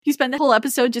You spend the whole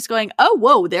episode just going, oh,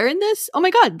 whoa, they're in this? Oh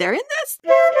my God, they're in this?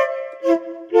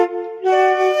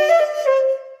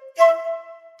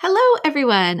 Hello,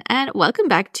 everyone, and welcome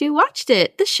back to Watched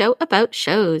It, the show about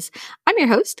shows. I'm your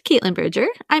host, Caitlin Berger.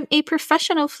 I'm a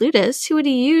professional flutist who would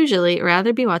usually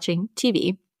rather be watching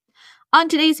TV. On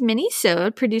today's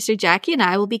mini-sode, producer Jackie and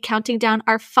I will be counting down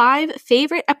our 5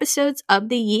 favorite episodes of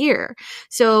the year.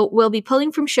 So we'll be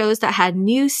pulling from shows that had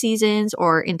new seasons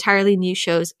or entirely new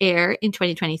shows air in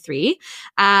 2023.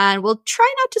 And we'll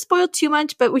try not to spoil too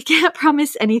much, but we can't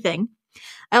promise anything.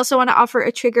 I also want to offer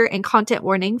a trigger and content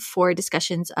warning for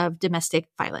discussions of domestic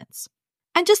violence.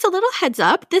 And just a little heads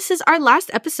up, this is our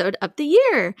last episode of the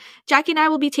year. Jackie and I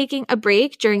will be taking a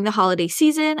break during the holiday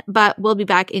season, but we'll be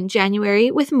back in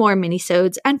January with more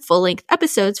minisodes and full-length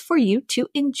episodes for you to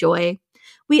enjoy.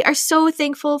 We are so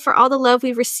thankful for all the love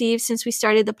we've received since we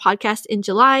started the podcast in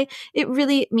July. It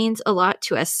really means a lot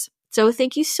to us. So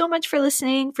thank you so much for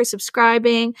listening, for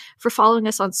subscribing, for following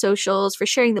us on socials, for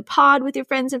sharing the pod with your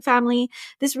friends and family.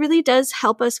 This really does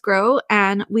help us grow,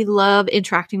 and we love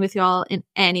interacting with y'all in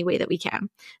any way that we can.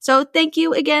 So thank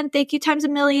you again. Thank you times a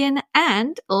million.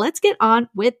 And let's get on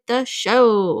with the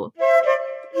show.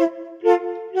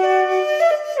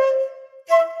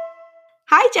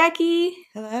 Hi, Jackie.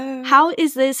 Hello. How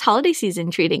is this holiday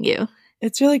season treating you?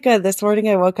 It's really good. This morning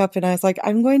I woke up and I was like,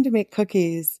 I'm going to make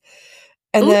cookies.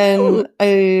 And Ooh. then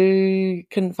I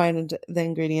couldn't find the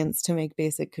ingredients to make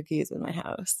basic cookies in my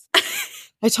house.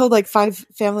 I told like 5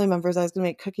 family members I was going to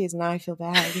make cookies, and now I feel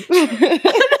bad.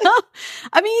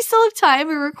 I mean, you still have time.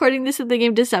 We're recording this at the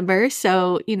beginning of December,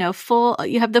 so you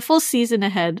have the full season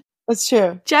ahead. That's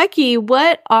true. Jackie,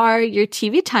 what are your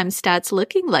TV time stats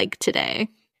looking like today?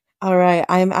 All right.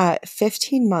 I'm at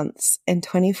 15 months and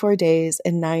 24 days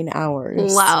and 9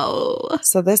 hours. Wow.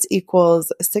 So this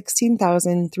equals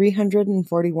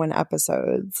 16,341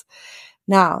 episodes.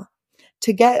 Now,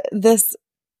 to get this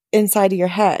inside of your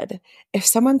head, if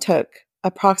someone took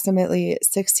approximately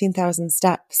 16,000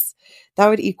 steps, that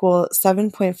would equal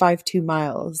 7.52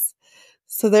 miles.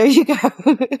 So there you go.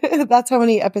 That's how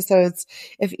many episodes,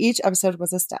 if each episode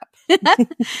was a step. That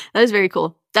is very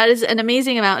cool. That is an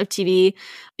amazing amount of TV.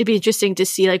 It'd be interesting to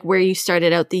see like where you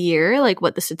started out the year, like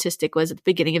what the statistic was at the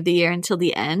beginning of the year until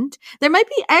the end. There might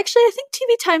be, actually, I think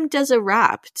TV Time does a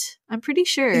Wrapped. I'm pretty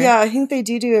sure. Yeah, I think they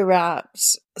do a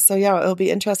Wrapped. So yeah, it'll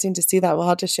be interesting to see that. We'll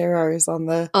have to share ours on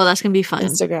the that's going to be fun.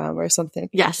 Instagram or something.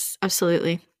 Yes,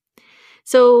 absolutely.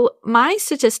 So my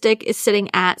statistic is sitting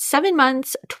at 7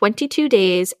 months, 22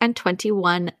 days, and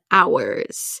 21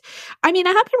 hours. I mean,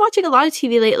 I have been watching a lot of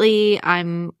TV lately.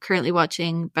 I'm currently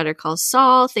watching Better Call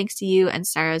Saul, thanks to you and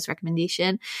Sarah's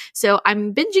recommendation. So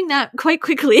I'm binging that quite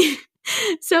quickly.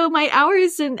 So my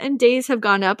hours and days have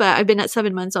gone up. I've been at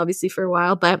 7 months, obviously, for a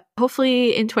while, but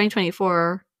hopefully in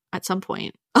 2024, at some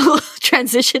point, I'll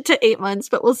transition to 8 months,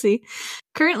 but we'll see.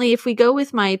 Currently, if we go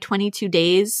with my 22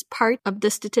 days part of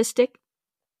the statistic,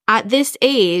 at this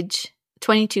age,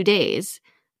 22 days,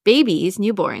 babies,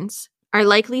 newborns, are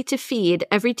likely to feed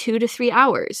every 2 to 3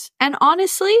 hours. And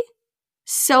honestly,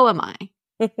 so am I.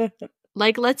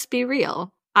 Like, let's be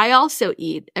real. I also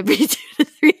eat every 2 to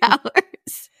 3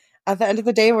 hours. At the end of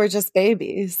the day, we're just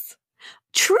babies.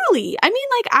 Truly. I mean,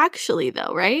 like, actually,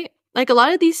 though, right? Like, a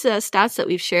lot of these stats that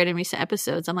we've shared in recent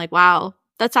episodes, I'm like, wow,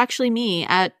 that's actually me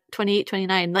at 28,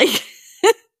 29. Like,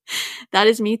 that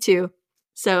is me too.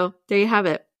 So there you have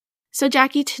it. So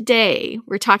Jackie, today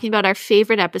we're talking about our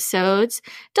favorite episodes.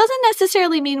 Doesn't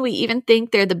necessarily mean we even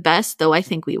think they're the best, though I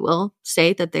think we will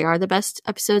say that they are the best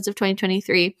episodes of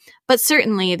 2023. But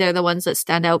certainly they're the ones that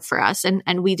stand out for us. And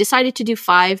we decided to do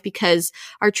 5 because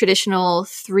our traditional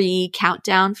 3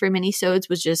 countdown for minisodes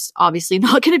was just obviously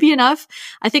not going to be enough.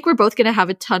 I think we're both going to have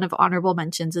a ton of honorable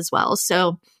mentions as well.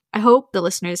 So I hope the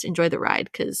listeners enjoy the ride,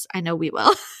 because I know we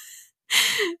will.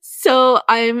 So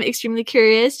I'm extremely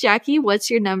curious, Jackie, what's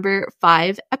your number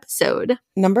 5 episode?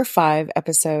 Number 5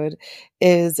 episode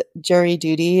is Jury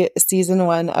Duty, Season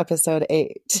 1, Episode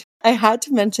 8. I had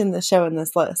to mention the show in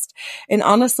this list. And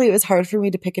honestly, it was hard for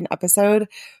me to pick an episode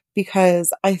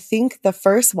because I think the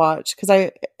first watch,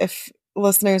 because if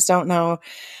listeners don't know,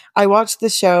 I watched the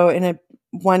show in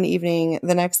one evening.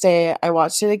 The next day I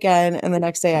watched it again, and the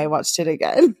next day I watched it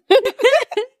again.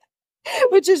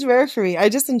 Which is rare for me. I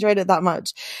just enjoyed it that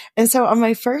much. And so on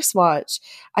my first watch,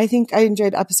 I think I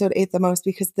enjoyed episode 8 the most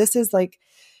because this is like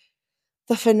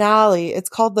the finale. It's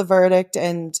called The Verdict,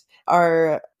 and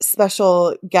our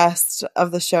special guest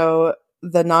of the show,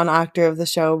 the non-actor of the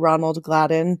show, Ronald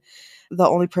Gladden, the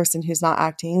only person who's not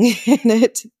acting in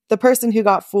it, the person who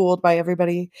got fooled by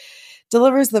everybody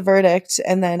delivers the verdict.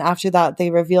 And then after that, they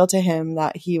reveal to him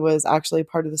that he was actually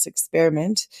part of this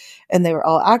experiment and they were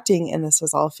all acting and this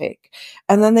was all fake.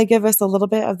 And then they give us a little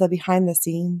bit of the behind the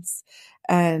scenes.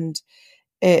 And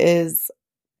it is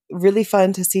really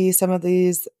fun to see some of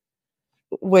these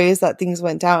ways that things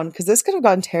went down, because this could have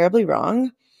gone terribly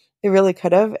wrong. It really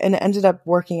could have. And it ended up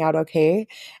working out okay.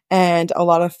 And a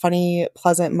lot of funny,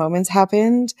 pleasant moments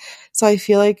happened. So I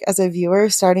feel like as a viewer,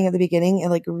 starting at the beginning, it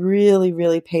like really,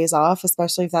 really pays off,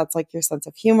 especially if that's like your sense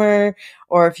of humor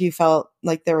or if you felt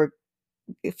like there were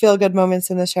feel good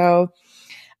moments in the show.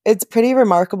 It's pretty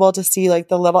remarkable to see like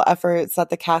the little efforts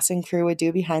that the cast and crew would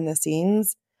do behind the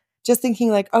scenes. Just thinking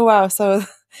like, oh wow, so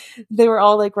they were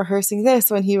all like rehearsing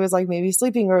this when he was like maybe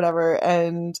sleeping or whatever.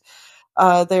 And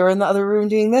they were in the other room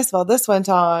doing this while this went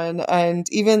on. And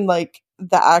even like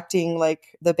the acting, like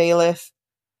the bailiff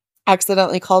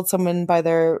accidentally called someone by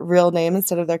their real name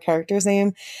instead of their character's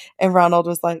name. And Ronald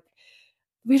was like,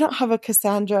 we don't have a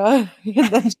Cassandra. And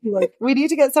then she like, we need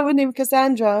to get someone named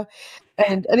Cassandra.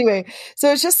 And anyway,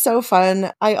 so it's just so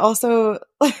fun. I also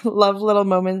love little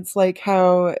moments like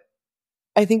how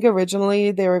I think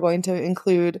originally they were going to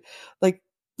include like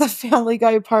the Family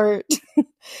Guy part.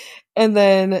 And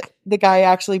then the guy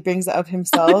actually brings it up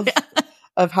himself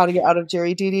of how to get out of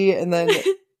jury duty. And then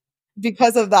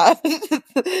because of that,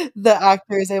 the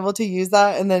actor is able to use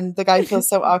that. And then the guy feels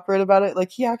so awkward about it. Like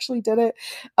he actually did it.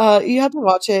 You have to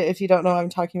watch it. If you don't know what I'm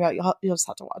talking about, you'll just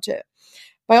have to watch it.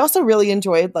 But I also really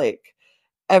enjoyed like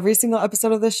every single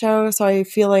episode of the show. So I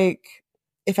feel like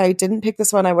if I didn't pick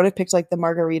this one, I would have picked like the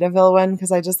Margaritaville one,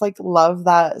 because I just like love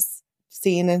that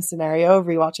scene and scenario,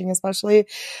 rewatching especially.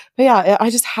 But yeah, I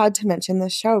just had to mention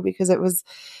this show because it was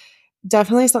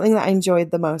definitely something that I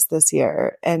enjoyed the most this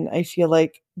year. And I feel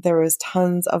like there was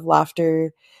tons of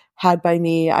laughter had by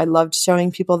me. I loved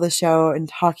showing people the show and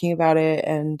talking about it.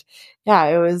 And yeah,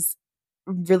 it was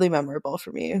really memorable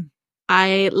for me.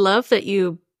 I love that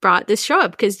you brought this show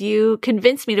up because you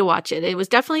convinced me to watch it. It was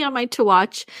definitely on my to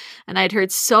watch, and I'd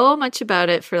heard so much about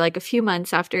it for like a few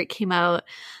months after it came out.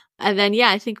 And then, yeah,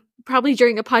 I think probably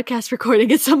during a podcast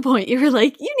recording at some point, you were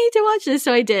like, you need to watch this.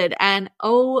 So I did. And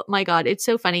oh my God, it's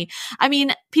so funny. I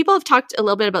mean, people have talked a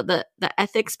little bit about the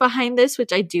ethics behind this,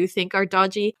 which I do think are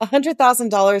dodgy.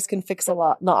 $100,000 can fix a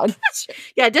lot. No,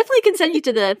 yeah, definitely can send you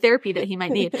to the therapy that he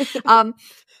might need.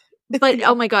 But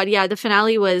oh my God, yeah, the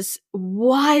finale was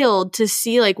wild to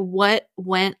see like what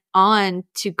went on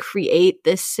to create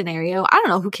this scenario. I don't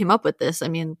know who came up with this. I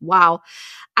mean, wow.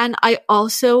 And I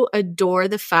also adore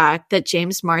the fact that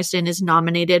James Marsden is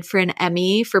nominated for an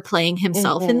Emmy for playing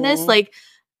himself in this. Like,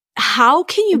 how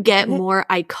can you get more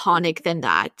iconic than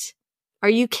that? Are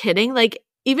you kidding? Like,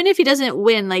 even if he doesn't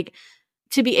win, like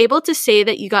to be able to say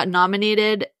that you got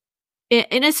nominated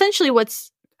in essentially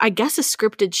what's, I guess, a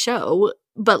scripted show,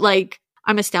 but like,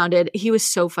 I'm astounded. He was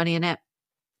so funny in it.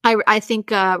 I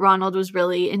think Ronald was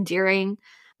really endearing,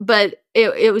 but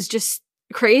it was just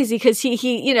crazy because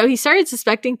he started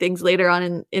suspecting things later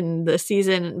on in the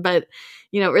season, but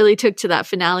it really took to that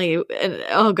finale, and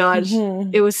oh God,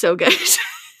 it was so good.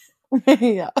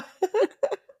 Yeah.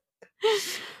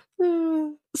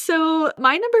 So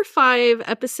my number 5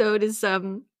 episode is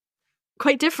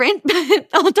quite different, but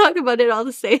I'll talk about it all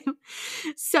the same.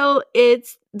 So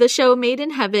it's the show Made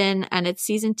in Heaven, and it's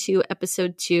season 2,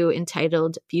 episode 2,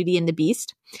 entitled Beauty and the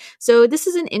Beast. So this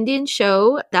is an Indian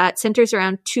show that centers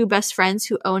around 2 best friends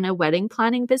who own a wedding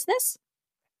planning business.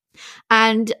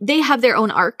 And they have their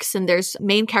own arcs, and there's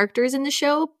main characters in the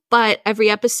show, but every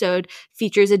episode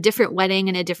features a different wedding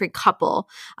and a different couple.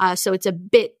 So it's a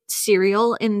bit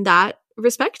serial in that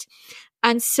respect.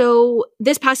 And so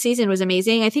this past season was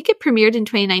amazing. I think it premiered in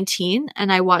 2019,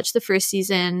 and I watched the first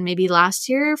season maybe last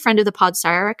year. Friend of the pod,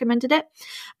 Sarah, recommended it,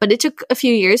 but it took a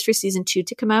few years for season 2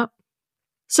 to come out.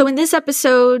 So in this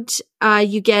episode,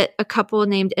 you get a couple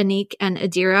named Anik and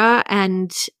Adira,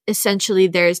 and essentially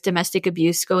there's domestic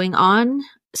abuse going on.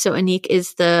 So Anik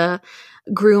is the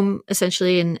groom,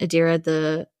 essentially, and Adira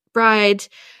the bride.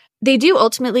 They do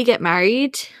ultimately get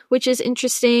married, which is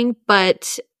interesting,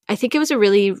 but I think it was a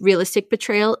really realistic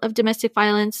portrayal of domestic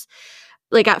violence.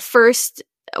 Like at first,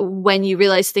 when you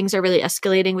realize things are really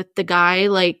escalating with the guy,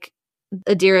 like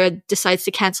Adira decides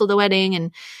to cancel the wedding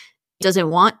and doesn't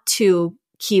want to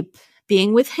keep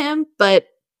being with him. But,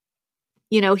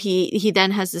 he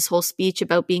then has this whole speech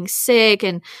about being sick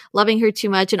and loving her too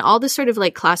much and all this sort of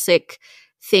like classic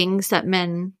things that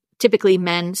typically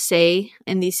men say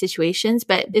in these situations,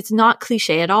 but it's not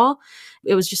cliche at all.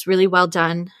 It was just really well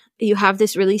done. You have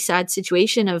this really sad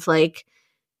situation of like,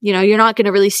 you're not going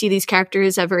to really see these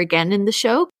characters ever again in the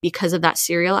show because of that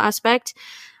serial aspect.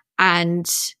 And,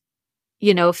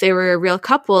 you know, if they were a real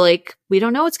couple, like, we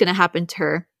don't know what's going to happen to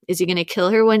her. Is he going to kill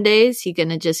her one day? Is he going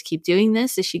to just keep doing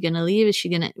this? Is she going to leave? Is she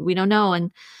going to, we don't know.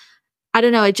 And I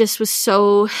don't know. It just was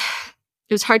so,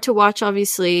 it was hard to watch,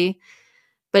 obviously,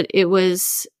 but it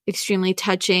was extremely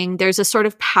touching. There's a sort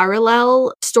of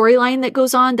parallel storyline that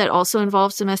goes on that also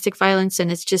involves domestic violence.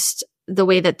 And it's just the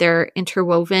way that they're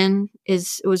interwoven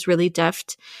was really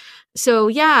deft. So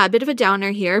yeah, a bit of a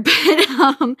downer here, but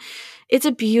it's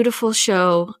a beautiful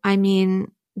show. I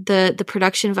mean, the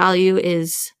production value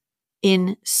is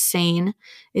insane.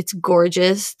 It's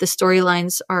gorgeous. The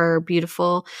storylines are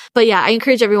beautiful. But yeah, I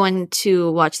encourage everyone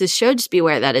to watch this show. Just be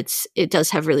aware that it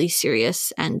does have really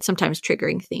serious and sometimes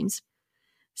triggering themes.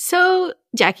 So,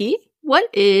 Jackie, what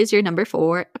is your number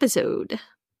 4 episode?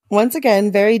 Once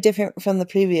again, very different from the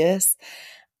previous.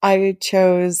 I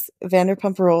chose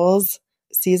Vanderpump Rules,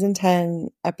 Season 10,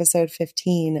 Episode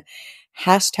 15.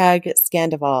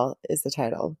 #Scandival is the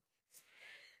title.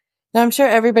 Now, I'm sure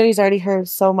everybody's already heard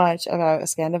so much about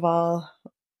Scandival.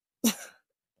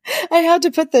 I had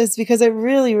to put this because it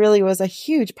really, really was a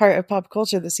huge part of pop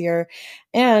culture this year.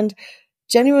 And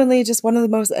genuinely just one of the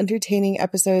most entertaining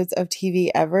episodes of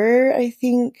TV ever, I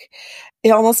think.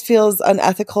 It almost feels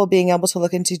unethical being able to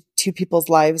look into two people's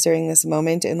lives during this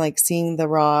moment and like seeing the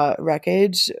raw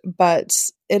wreckage, but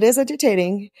it is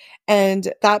entertaining.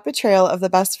 And that betrayal of the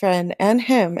best friend and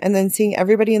him, and then seeing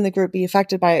everybody in the group be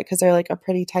affected by it because they're like a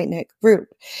pretty tight-knit group.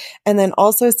 And then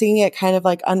also seeing it kind of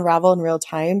like unravel in real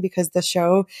time because the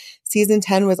show season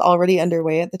 10 was already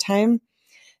underway at the time.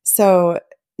 So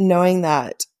knowing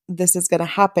that this is going to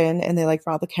happen and they like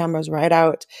brought the cameras right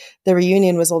out. The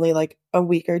reunion was only like a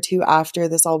week or two after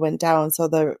this all went down. So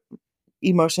the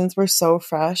emotions were so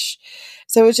fresh.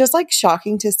 So it was just like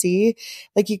shocking to see.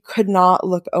 Like you could not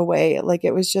look away. Like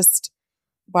it was just,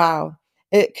 wow.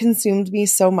 It consumed me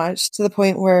so much to the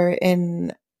point where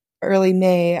in early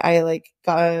May, I like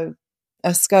got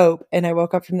a scope and I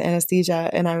woke up from the anesthesia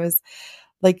and I was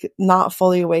like not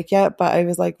fully awake yet, but I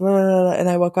was like, and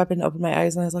I woke up and opened my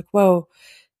eyes and I was like, whoa.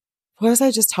 What was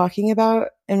I just talking about?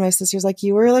 And my sister's like,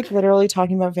 you were like literally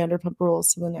talking about Vanderpump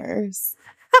Rules to the nurse.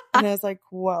 And I was like,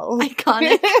 whoa.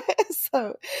 Iconic.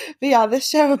 But yeah, this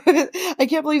show, I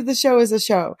can't believe the show is a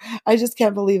show. I just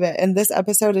can't believe it. And this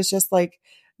episode is just like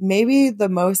maybe the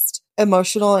most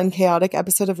emotional and chaotic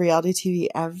episode of reality TV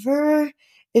ever.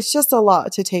 It's just a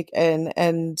lot to take in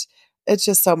and it's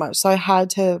just so much. So I had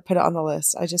to put it on the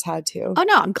list. I just had to. Oh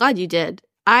no, I'm glad you did.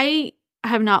 I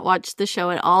have not watched the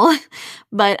show at all,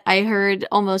 but I heard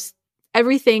almost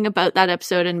everything about that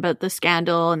episode and about the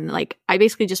scandal. And like, I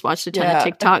basically just watched a ton of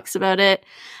TikToks about it.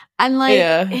 And like,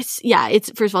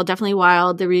 it's first of all, definitely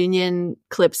wild. The reunion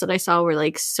clips that I saw were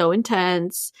like so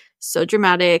intense, so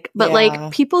dramatic, but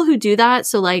like people who do that.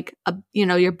 So like, you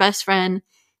know, your best friend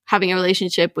having a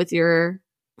relationship with your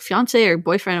fiance or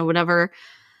boyfriend or whatever,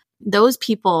 those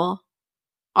people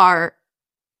are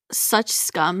such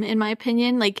scum in my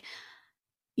opinion. Like,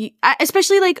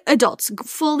 especially like adults,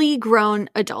 fully grown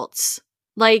adults.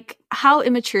 Like, how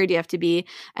immature do you have to be?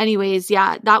 Anyways,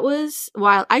 yeah, that was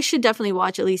wild. I should definitely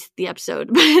watch at least the episode.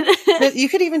 But you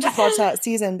could even just watch that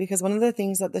season because one of the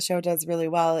things that the show does really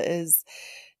well is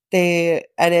they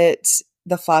edit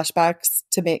the flashbacks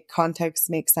to make context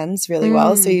make sense really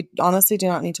well. So you honestly do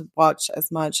not need to watch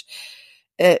as much.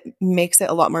 It makes it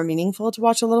a lot more meaningful to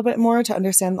watch a little bit more to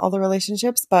understand all the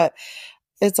relationships, but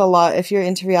it's a lot. If you're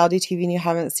into reality TV and you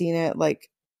haven't seen it, like,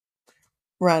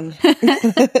 run.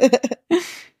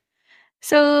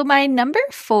 So my number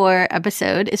 4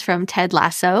 episode is from Ted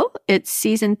Lasso. It's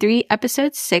season 3,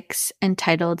 episode 6,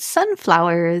 entitled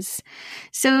Sunflowers.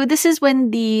 So this is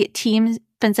when the team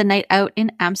spends a night out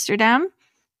in Amsterdam.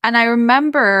 And I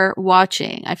remember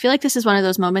watching, I feel like this is one of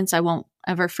those moments I won't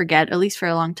ever forget, at least for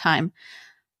a long time.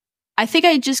 I think I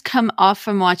had just come off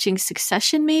from watching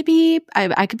Succession, maybe.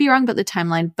 I could be wrong about the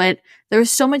timeline, but there was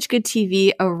so much good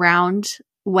TV around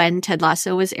when Ted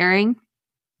Lasso was airing.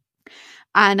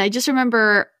 And I just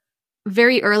remember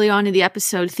very early on in the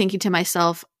episode thinking to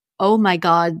myself, oh my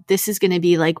God, this is going to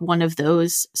be like one of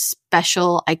those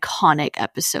special, iconic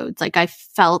episodes. Like I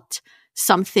felt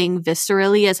something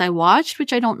viscerally as I watched,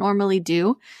 which I don't normally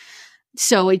do.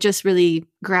 So it just really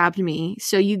grabbed me.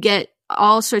 So you get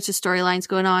all sorts of storylines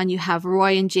going on. You have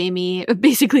Roy and Jamie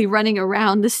basically running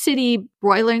around the city.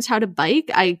 Roy learns how to bike.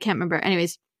 I can't remember.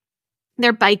 Anyways,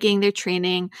 they're biking, they're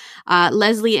training.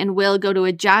 Leslie and Will go to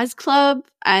a jazz club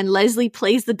and Leslie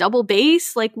plays the double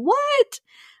bass. Like, what?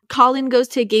 Colin goes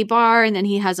to a gay bar and then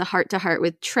he has a heart-to-heart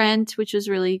with Trent, which was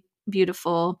really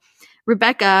beautiful.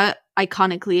 Rebecca,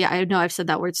 iconically, I know I've said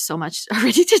that word so much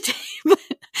already today, but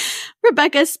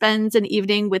Rebecca spends an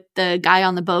evening with the guy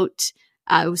on the boat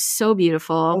It was so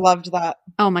beautiful. Loved that.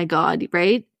 Oh my God,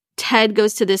 right? Ted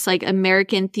goes to this like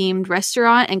American themed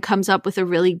restaurant and comes up with a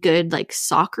really good like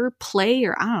soccer play,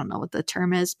 or I don't know what the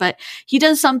term is, but he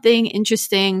does something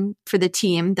interesting for the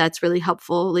team that's really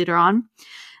helpful later on.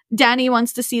 Danny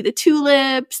wants to see the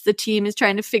tulips. The team is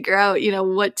trying to figure out,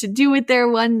 what to do with their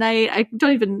one night. I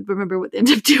don't even remember what they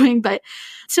ended up doing. But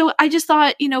so I just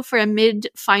thought, for a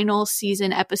mid-final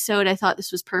season episode, I thought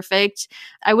this was perfect.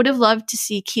 I would have loved to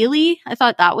see Keely. I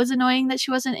thought that was annoying that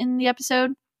she wasn't in the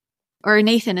episode. Or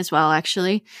Nathan as well,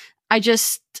 actually. I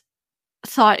just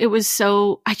thought it was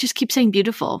I just keep saying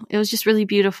beautiful. It was just really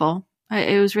beautiful.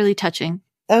 It was really touching.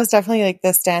 That was definitely like the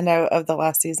standout of the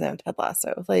last season of Ted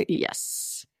Lasso. Like,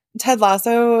 yes. Ted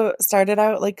Lasso started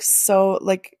out like so,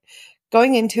 like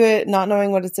going into it, not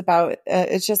knowing what it's about.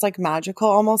 It's just like magical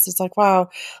almost. It's like, wow, a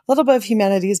little bit of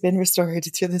humanity has been restored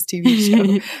through this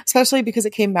TV show, especially because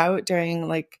it came out during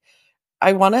like,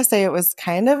 I want to say it was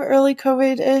kind of early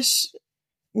COVID-ish,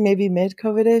 maybe mid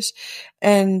COVID-ish.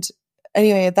 And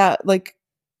anyway, that like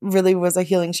really was a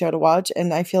healing show to watch.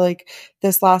 And I feel like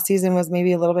this last season was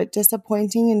maybe a little bit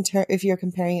disappointing if you're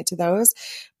comparing it to those.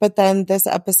 But then this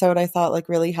episode, I thought like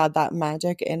really had that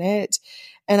magic in it.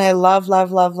 And I love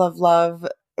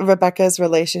Rebecca's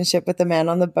relationship with the man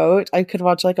on the boat. I could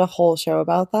watch like a whole show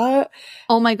about that.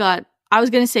 Oh my God. I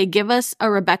was going to say, give us a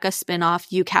Rebecca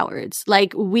spinoff, you cowards.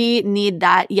 Like, we need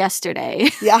that yesterday.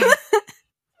 Yeah.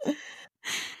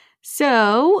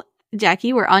 So,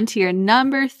 Jackie, we're on to your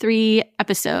number 3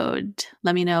 episode.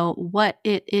 Let me know what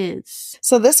it is.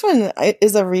 So this one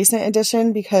is a recent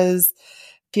addition because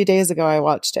a few days ago I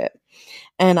watched it.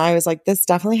 And I was like, this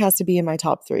definitely has to be in my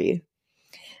top 3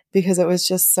 because it was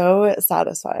just so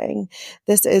satisfying.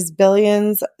 This is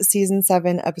Billions Season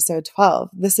 7, Episode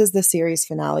 12. This is the series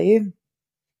finale.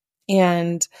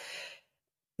 And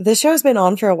this show has been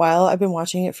on for a while. I've been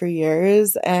watching it for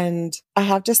years. And I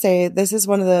have to say, this is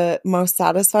one of the most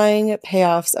satisfying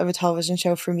payoffs of a television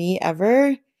show for me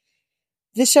ever.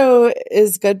 This show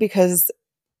is good because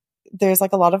there's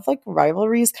like a lot of like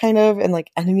rivalries kind of and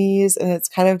like enemies. And it's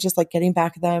kind of just like getting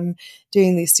back at them,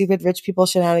 doing these stupid rich people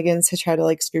shenanigans to try to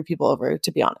like screw people over,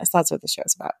 to be honest. That's what the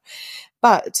show's about.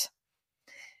 But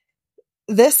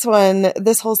this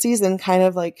whole season kind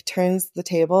of like turns the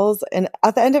tables. And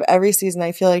at the end of every season,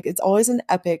 I feel like it's always an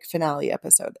epic finale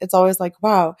episode. It's always like,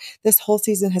 wow, this whole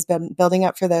season has been building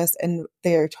up for this and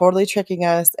they're totally tricking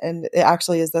us. And it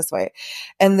actually is this way.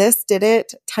 And this did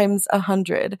it times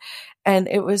 100. And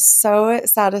it was so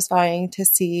satisfying to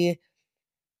see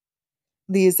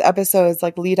these episodes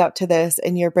like lead up to this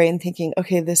and your brain thinking,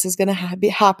 okay, this is going to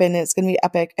happen. It's going to be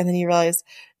epic. And then you realize,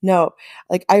 no,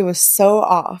 like I was so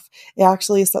off. It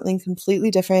actually is something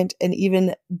completely different and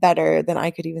even better than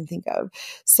I could even think of.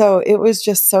 So it was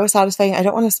just so satisfying. I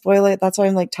don't want to spoil it. That's why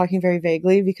I'm like talking very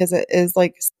vaguely because it is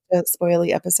like a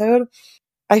spoily episode.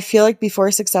 I feel like before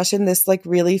Succession, this like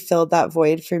really filled that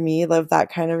void for me of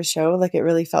that kind of a show. Like it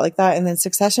really felt like that. And then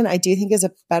Succession, I do think is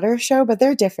a better show, but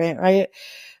they're different, right?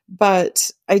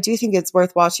 But I do think it's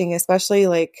worth watching, especially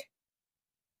like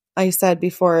I said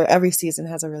before, every season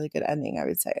has a really good ending, I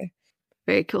would say.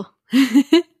 Very cool.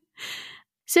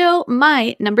 So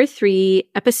my number 3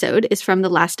 episode is from The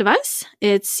Last of Us.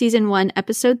 It's season 1,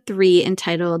 episode 3,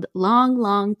 entitled Long,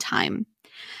 Long Time.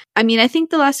 I mean, I think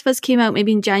The Last of Us came out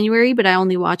maybe in January, but I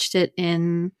only watched it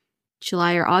in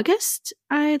July or August,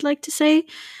 I'd like to say.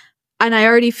 And I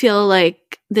already feel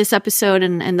like this episode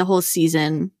and the whole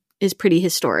season is pretty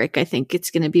historic. I think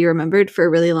it's going to be remembered for a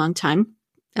really long time.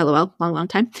 LOL, long, long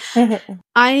time.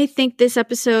 I think this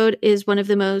episode is one of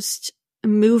the most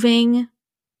moving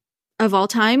of all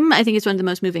time. I think it's one of the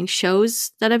most moving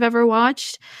shows that I've ever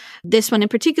watched. This one in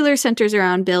particular centers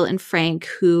around Bill and Frank,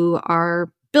 who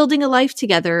are building a life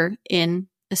together in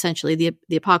essentially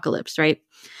the apocalypse, right?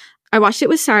 I watched it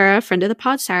with Sarah, a friend of the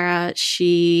pod, Sarah.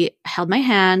 She held my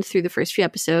hand through the first few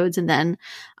episodes, and then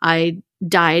I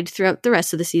died throughout the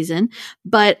rest of the season.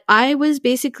 But I was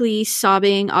basically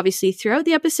sobbing, obviously, throughout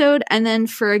the episode, and then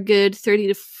for a good 30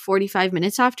 to 45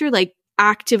 minutes after, like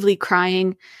actively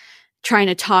crying, trying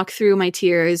to talk through my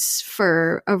tears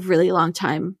for a really long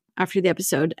time after the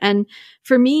episode. And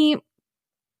for me,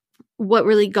 what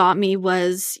really got me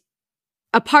was,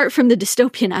 apart from the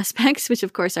dystopian aspects, which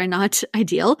of course are not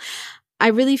ideal, I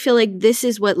really feel like this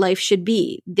is what life should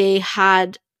be. They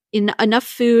had enough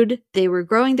food. They were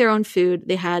growing their own food.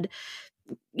 They had,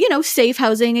 safe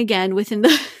housing again within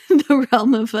the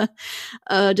realm of a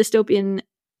dystopian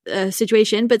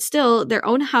situation, but still their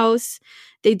own house.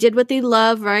 They did what they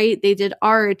love, right? They did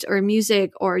art or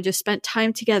music or just spent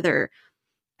time together.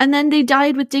 And then they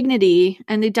died with dignity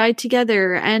and they died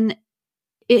together. And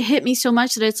it hit me so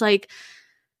much that it's like,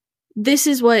 this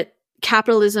is what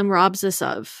capitalism robs us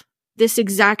of. This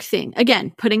exact thing.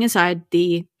 Again, putting aside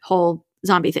the whole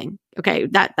zombie thing. Okay,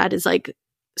 that is like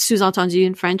sous-entendu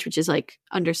in French, which is like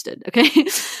understood. Okay,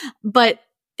 but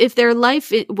if their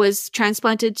life was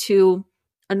transplanted to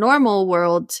a normal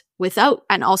world without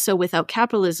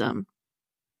capitalism,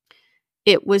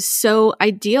 it was so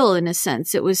ideal in a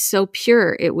sense. It was so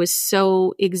pure. It was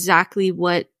so exactly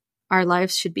what our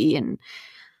lives should be. And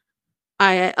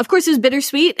of course, it was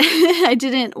bittersweet. I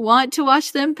didn't want to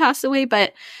watch them pass away,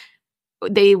 but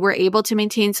they were able to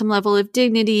maintain some level of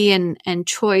dignity and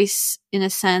choice in a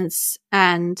sense.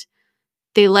 And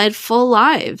they led full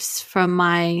lives from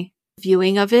my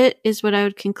viewing of it, is what I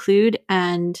would conclude.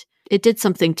 And it did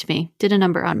something to me, did a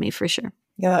number on me for sure.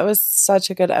 Yeah, that was such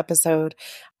a good episode.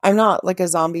 I'm not like a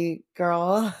zombie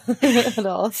girl at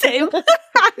all. Same.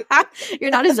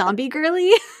 You're not a zombie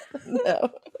girly? No.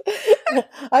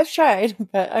 I've tried,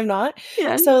 but I'm not.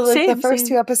 Yeah, so like same, the first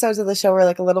two episodes of the show were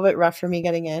like a little bit rough for me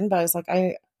getting in, but I was like,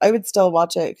 I would still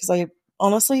watch it because I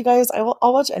honestly, you guys, I'll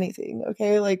watch anything.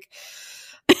 Okay, like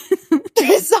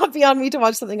it's not beyond me to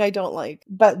watch something I don't like.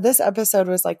 But this episode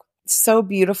was like so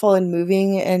beautiful and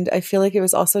moving, and I feel like it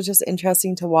was also just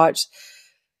interesting to watch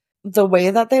the way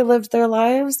that they lived their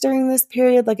lives during this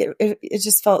period. Like it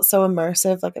just felt so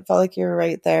immersive. Like it felt like you were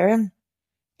right there.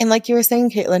 And like you were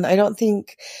saying, Caitlin, I don't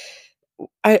think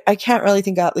I can't really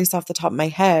think, at least off the top of my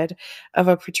head, of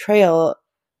a portrayal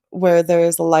where there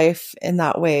is life in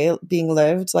that way being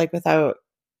lived, like without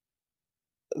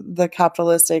the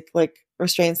capitalistic like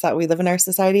restraints that we live in our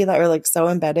society that are like so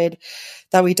embedded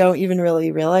that we don't even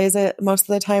really realize it most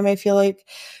of the time, I feel like.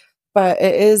 But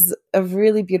it is a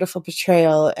really beautiful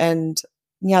portrayal. And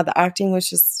yeah, the acting was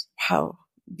just, wow,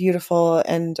 beautiful.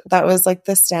 And that was like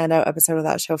the standout episode of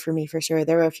that show for me, for sure.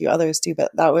 There were a few others too,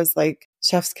 but that was like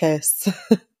chef's kiss.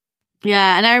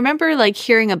 Yeah, and I remember like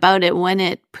hearing about it when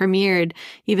it premiered,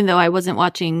 even though I wasn't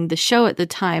watching the show at the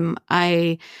time.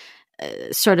 I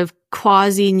sort of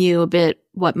quasi knew a bit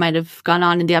what might have gone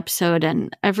on in the episode,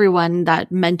 and everyone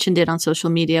that mentioned it on social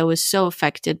media was so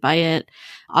affected by it.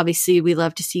 Obviously, we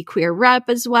love to see queer rep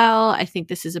as well. I think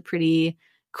this is a pretty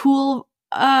cool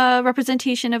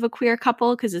representation of a queer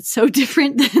couple because it's so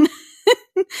different than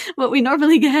what we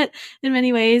normally get in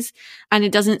many ways. And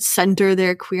it doesn't center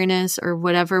their queerness or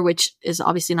whatever, which is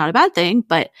obviously not a bad thing.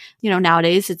 But, you know,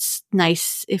 nowadays it's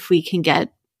nice if we can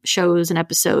get shows and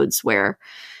episodes where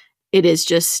it is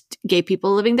just gay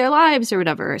people living their lives or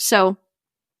whatever. So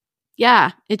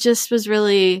yeah, it just was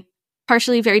really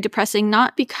partially very depressing,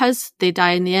 not because they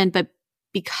die in the end, but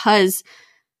because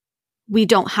we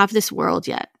don't have this world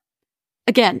yet.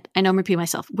 Again, I know I'm repeating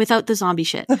myself, without the zombie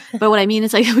shit. But what I mean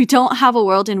is like we don't have a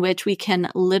world in which we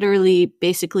can literally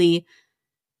basically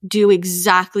do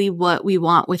exactly what we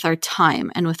want with our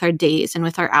time and with our days and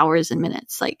with our hours and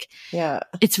minutes. Like, yeah,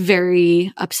 it's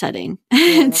very upsetting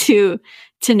to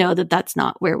know that that's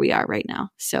not where we are right now.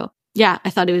 So yeah,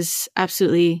 I thought it was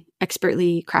absolutely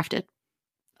expertly crafted.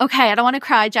 Okay, I don't want to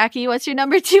cry. Jackie, what's your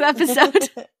number 2 episode?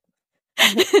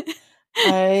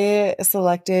 I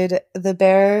selected The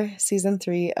Bear, season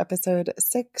 3, episode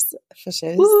 6,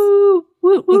 Fishes. Woo,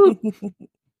 woo, woo.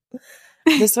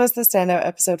 This was the standout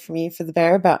episode for me for The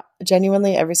Bear, but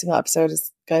genuinely every single episode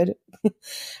is good.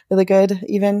 Really good.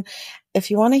 Even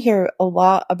if you want to hear a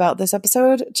lot about this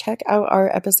episode, check out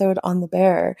our episode on The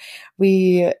Bear.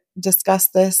 We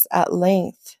discussed this at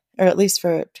length, or at least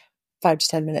for 5 to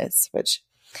 10 minutes, which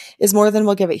is more than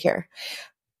we'll give it here.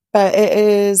 But it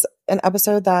is an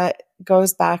episode that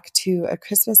goes back to a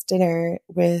Christmas dinner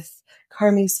with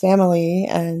Carmi's family,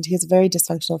 and he has a very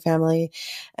dysfunctional family,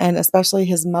 and especially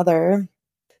his mother.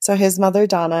 So his mother,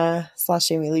 Donna /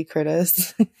 Jamie Lee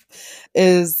Curtis,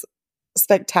 is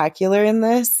spectacular in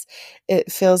this.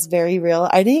 It feels very real.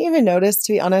 I didn't even notice,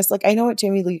 to be honest. Like, I know what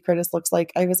Jamie Lee Curtis looks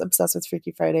like. I was obsessed with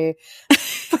Freaky Friday.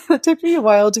 It took me a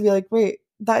while to be like, wait,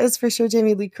 that is for sure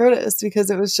Jamie Lee Curtis, because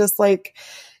it was just like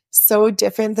so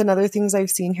different than other things I've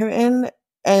seen her in.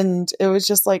 And it was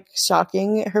just like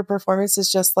shocking. Her performance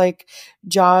is just like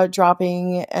jaw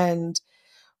dropping, and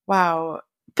wow.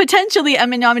 Potentially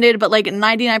Emmy nominated, but like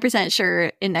 99%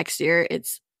 sure in next year.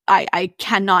 I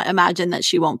cannot imagine that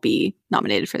she won't be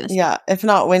nominated for this. Yeah, if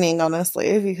not winning,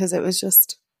 honestly, because it was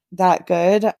just that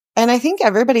good. And I think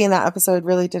everybody in that episode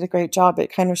really did a great job.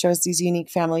 It kind of shows these unique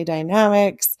family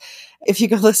dynamics. If you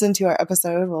go listen to our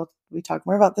episode, we talk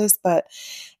more about this, but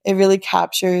it really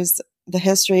captures the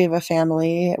history of a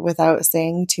family without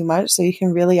saying too much. So you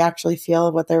can really actually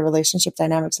feel what their relationship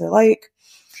dynamics are like,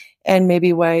 and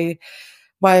maybe why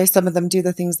why some of them do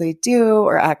the things they do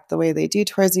or act the way they do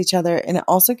towards each other. And it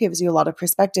also gives you a lot of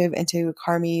perspective into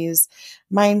Carmi's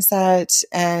mindset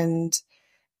and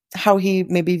how he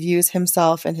maybe views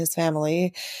himself and his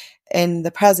family in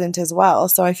the present as well.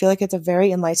 So I feel like it's a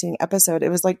very enlightening episode. It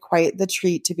was like quite the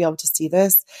treat to be able to see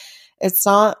this. It's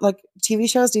not like TV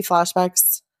shows do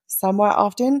flashbacks somewhat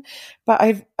often, but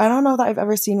I don't know that I've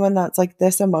ever seen one that's like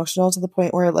this emotional to the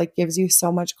point where it like gives you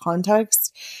so much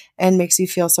context and makes you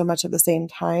feel so much at the same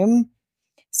time.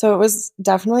 So it was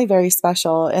definitely very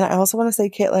special. And I also want to say,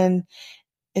 Caitlin,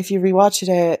 if you rewatched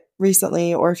it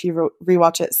recently or if you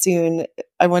rewatch it soon,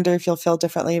 I wonder if you'll feel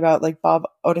differently about like Bob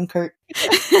Odenkirk.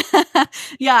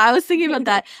 Yeah, I was thinking about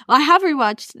that. Well, I have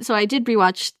rewatched, so I did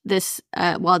rewatch this,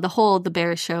 the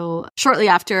Bear show shortly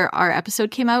after our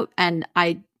episode came out, and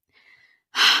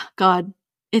God,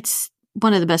 it's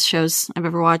one of the best shows I've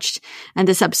ever watched. And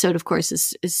this episode, of course,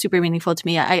 is super meaningful to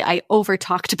me. I over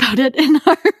talked about it in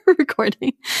our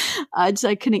recording. I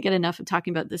couldn't get enough of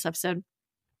talking about this episode.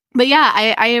 But yeah,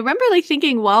 I remember like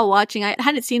thinking while watching, I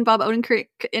hadn't seen Bob Odenkirk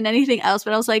in anything else,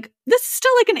 but I was like, this is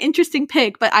still like an interesting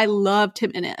pick, but I loved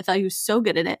him in it. I thought he was so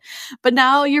good in it. But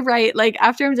now you're right. Like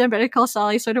after I'm done Better Call Saul,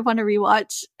 I sort of want to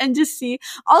rewatch and just see.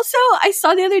 Also, I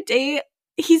saw the other day,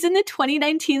 he's in the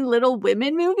 2019 Little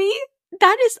Women movie.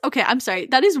 That is, okay, I'm sorry.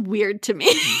 That is weird to me.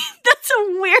 That's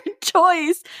a weird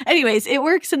choice. Anyways, it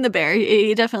works in The Bear.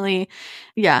 He definitely,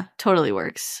 yeah, totally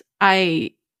works.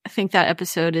 I think that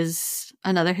episode is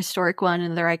another historic one,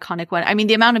 another iconic one. I mean,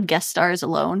 the amount of guest stars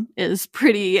alone is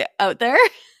pretty out there.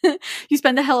 You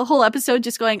spend the whole episode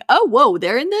just going, oh, whoa,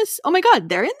 they're in this? Oh my God,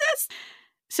 they're in this?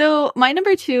 So my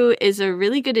number 2 is a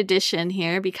really good addition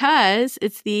here because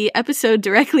it's the episode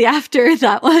directly after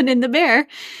that one in The Bear.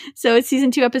 So it's season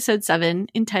 2, episode 7,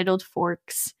 entitled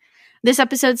Forks. This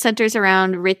episode centers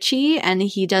around Richie, and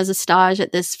he does a stage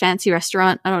at this fancy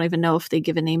restaurant. I don't even know if they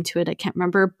give a name to it. I can't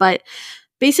remember, but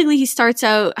basically, he starts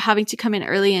out having to come in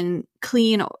early and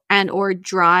clean and or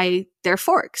dry their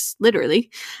forks,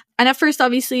 literally. And at first,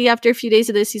 obviously, after a few days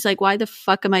of this, he's like, why the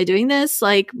fuck am I doing this?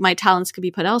 Like, my talents could be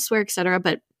put elsewhere, etc.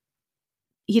 But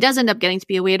he does end up getting to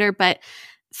be a waiter. But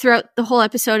throughout the whole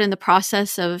episode and the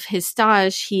process of his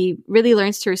stage, he really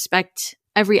learns to respect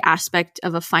every aspect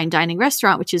of a fine dining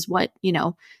restaurant, which is what, you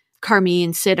know, Carmi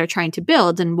and Sid are trying to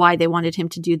build and why they wanted him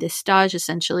to do this stage,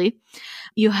 essentially.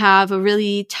 You have a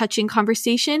really touching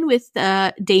conversation with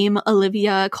Dame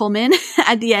Olivia Colman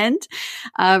at the end.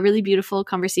 A really beautiful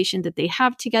conversation that they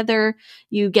have together.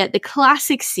 You get the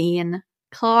classic scene,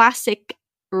 classic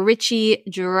Richie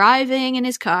driving in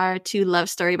his car to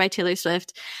Love Story by Taylor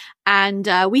Swift. And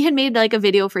we had made like a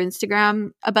video for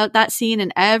Instagram about that scene.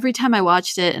 And every time I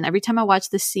watched it and every time I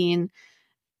watched this scene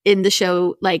in the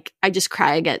show, like I just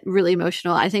cry, I get really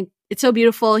emotional. I think it's so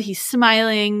beautiful. He's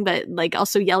smiling, but like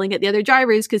also yelling at the other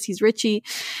drivers because he's Richie.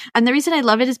 And the reason I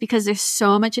love it is because there's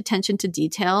so much attention to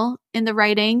detail in the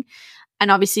writing.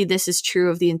 And obviously this is true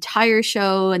of the entire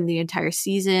show and the entire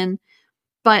season.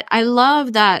 But I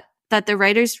love that the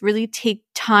writers really take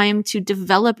time to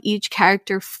develop each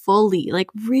character fully, like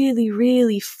really,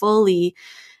 really fully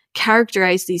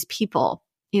characterize these people.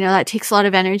 You know, that takes a lot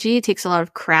of energy, it takes a lot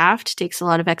of craft, takes a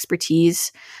lot of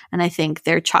expertise. And I think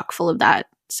they're chock full of that.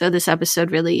 So this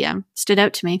episode really stood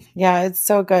out to me. Yeah, it's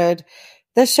so good.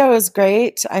 This show is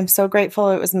great. I'm so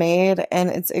grateful it was made. And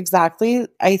it's exactly,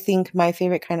 I think, my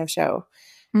favorite kind of show.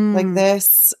 Like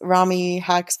this, Rami,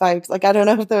 Hacks vibes. Like, I don't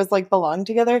know if those like belong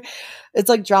together. It's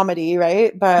like dramedy,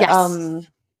 right? But yes.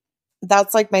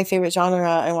 That's like my favorite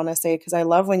genre, I want to say, because I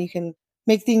love when you can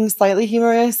make things slightly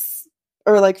humorous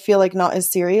or like feel like not as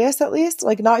serious, at least.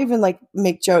 Like not even like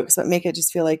make jokes, but make it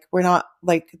just feel like we're not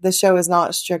like the show is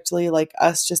not strictly like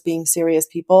us just being serious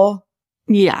people.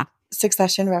 Yeah.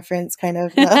 Succession reference kind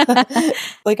of.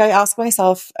 Like I ask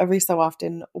myself every so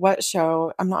often, what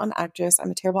show? I'm not an actress.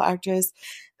 I'm a terrible actress.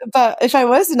 But if I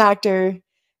was an actor,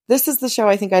 this is the show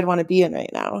I think I'd want to be in right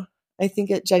now. I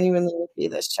think it genuinely would be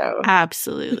this show.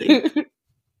 Absolutely.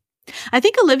 I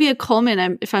think Olivia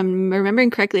Colman, if I'm remembering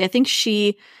correctly, I think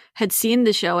she had seen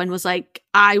the show and was like,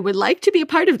 I would like to be a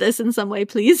part of this in some way,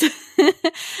 please.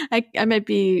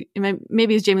 Maybe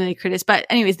it's Jamie Lee Curtis, but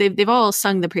anyways, they've all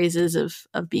sung the praises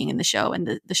of being in the show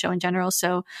and the show in general.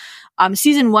 So,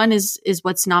 season 1 is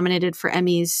what's nominated for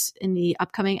Emmys in the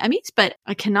upcoming Emmys, but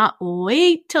I cannot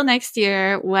wait till next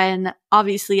year when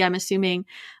obviously I'm assuming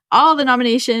all the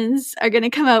nominations are going to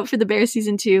come out for The Bear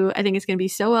season 2. I think it's going to be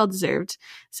so well deserved.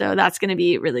 So that's going to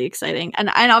be really exciting. And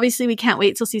obviously we can't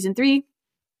wait till season 3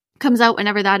 comes out,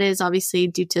 whenever that is. Obviously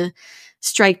due to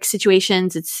strike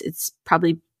situations, it's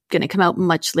probably going to come out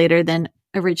much later than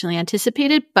originally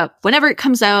anticipated. But whenever it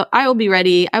comes out, I will be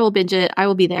ready. I will binge it. I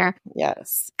will be there.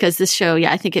 Yes. Because this show,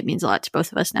 I think it means a lot to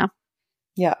both of us now.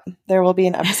 Yeah. There will be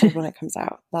an episode when it comes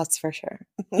out. That's for sure.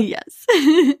 Yes.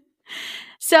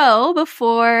 So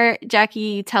before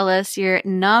Jackie tell us your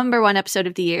number one episode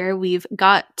of the year, we've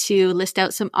got to list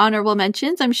out some honorable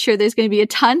mentions. I'm sure there's going to be a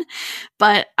ton,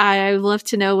 but I would love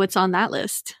to know what's on that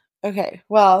list. Okay.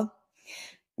 Well,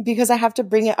 because I have to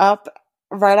bring it up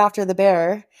right after The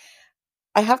Bear,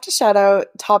 I have to shout out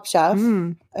Top Chef.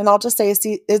 And I'll just say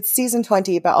it's season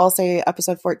 20, but I'll say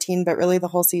episode 14, but really the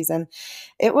whole season.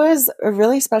 It was a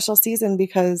really special season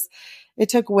because it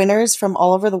took winners from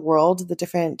all over the world, the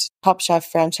different Top Chef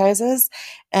franchises,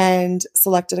 and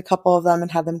selected a couple of them and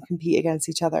had them compete against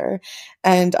each other.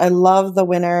 And I love the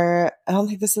winner. I don't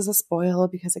think this is a spoil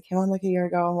because it came on like a year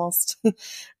ago almost.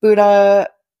 Buddha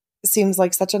seems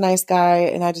like such a nice guy,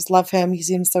 and I just love him. He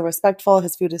seems so respectful.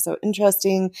 His food is so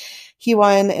interesting. He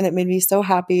won, and it made me so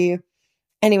happy.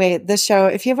 Anyway, this show,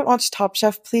 if you haven't watched Top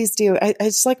Chef, please do.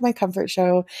 It's like my comfort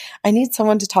show. I need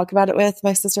someone to talk about it with.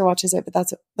 My sister watches it, but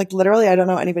that's like literally, I don't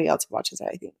know anybody else who watches it,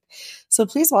 I think. So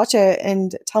please watch it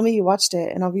and tell me you watched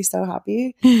it, and I'll be so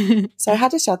happy. So I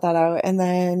had to shout that out. And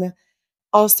then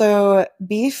also,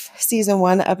 Beef season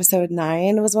 1, episode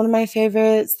 9 was one of my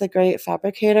favorites. The Great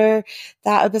Fabricator.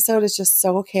 That episode is just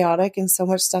so chaotic and so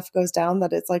much stuff goes down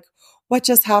that it's like, what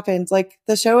just happened? Like,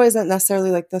 the show isn't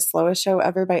necessarily like the slowest show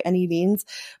ever by any means,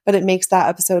 but it makes that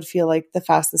episode feel like the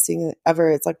fastest thing ever.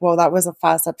 It's like, whoa, that was a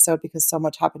fast episode because so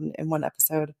much happened in one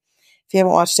episode. If you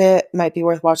haven't watched it, it might be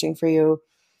worth watching for you.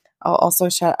 I'll also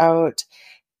shout out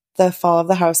The Fall of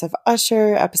the House of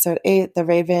Usher, episode 8, The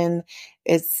Raven.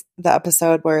 It's the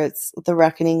episode where it's the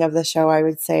reckoning of the show, I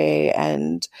would say.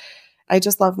 And I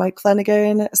just love Mike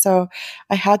Flanagan. So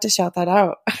I had to shout that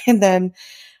out. And then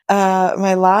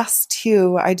my last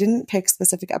two, I didn't pick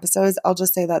specific episodes. I'll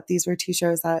just say that these were two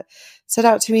shows that stood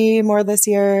out to me more this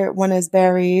year. One is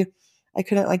Barry. I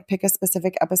couldn't like pick a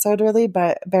specific episode really,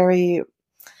 but Barry,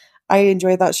 I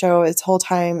enjoyed that show its whole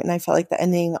time, and I felt like the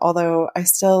ending, although I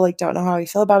still like don't know how I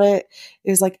feel about it,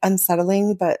 it was like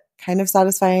unsettling but kind of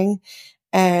satisfying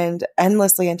and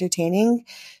endlessly entertaining.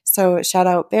 So shout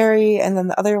out Barry. And then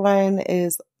the other one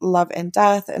is Love and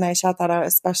Death, and I shout that out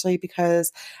especially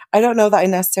because I don't know that I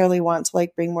necessarily want to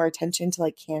like bring more attention to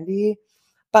like Candy,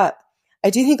 but I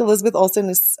do think Elizabeth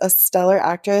Olsen is a stellar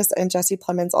actress, and Jesse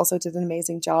Plemons also did an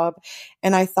amazing job.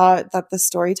 And I thought that the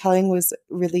storytelling was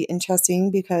really interesting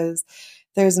because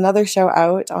there's another show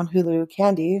out on Hulu,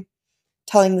 Candy,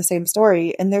 telling the same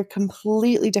story, and they're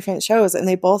completely different shows, and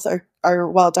they both are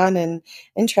well done and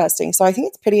interesting. So I think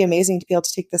it's pretty amazing to be able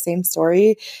to take the same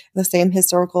story, the same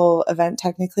historical event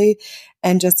technically,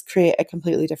 and just create a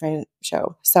completely different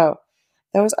show. So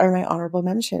those are my honorable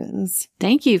mentions.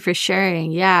 Thank you for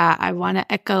sharing. Yeah, I want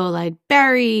to echo like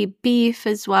Barry, Beef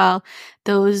as well.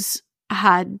 Those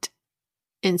had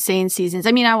insane seasons.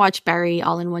 I mean, I watched Barry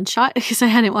all in one shot because I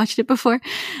hadn't watched it before.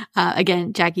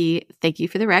 Again, Jackie, thank you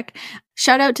for the rec.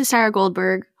 Shout out to Sarah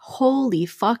Goldberg. Holy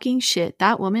fucking shit.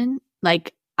 That woman,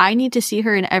 like, I need to see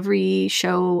her in every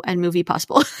show and movie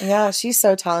possible. Yeah, she's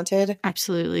so talented.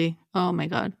 Absolutely. Oh my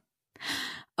God.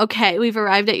 Okay, we've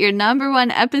arrived at your number one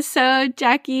episode,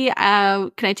 Jackie.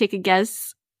 Can I take a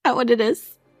guess at what it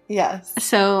is? Yes.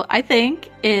 So I think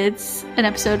it's an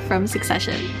episode from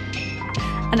Succession.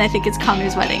 And I think it's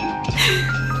Connor's wedding.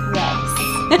 Yes.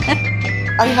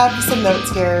 I have some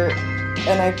notes here,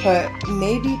 and I put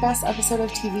maybe best episode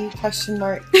of TV, question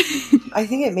mark. I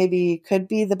think it maybe could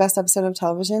be the best episode of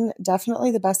television. Definitely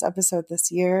the best episode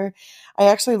this year. I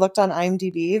actually looked on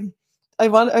IMDb. I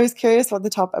was curious what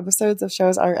the top episodes of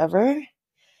shows are ever.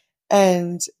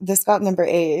 And this got number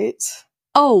 8.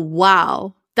 Oh,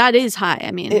 wow. That is high. I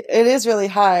mean, it is really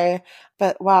high,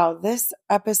 but wow, this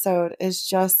episode is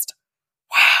just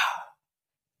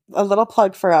wow. A little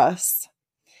plug for us.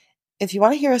 If you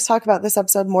want to hear us talk about this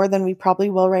episode more than we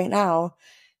probably will right now,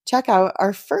 check out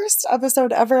our first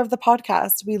episode ever of the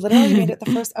podcast. We literally made it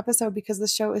the first episode because the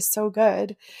show is so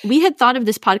good. We had thought of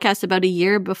this podcast about a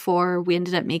year before we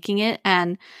ended up making it.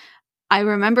 And I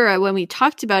remember when we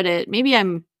talked about it, maybe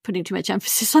I'm putting too much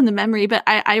emphasis on the memory, but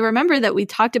I remember that we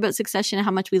talked about Succession and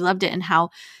how much we loved it and how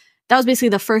that was basically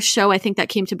the first show I think that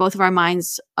came to both of our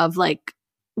minds of like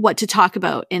what to talk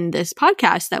about in this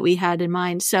podcast that we had in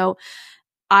mind. So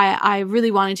I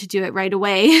really wanted to do it right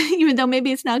away, even though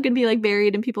maybe it's now going to be like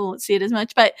buried and people won't see it as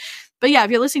much. But yeah, if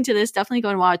you're listening to this, definitely go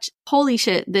and watch. Holy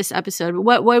shit, this episode.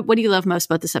 What do you love most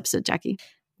about this episode, Jackie?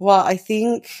 Well, I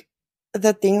think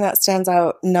the thing that stands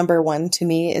out number one to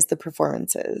me is the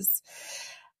performances.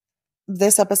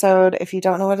 This episode, if you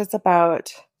don't know what it's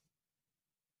about,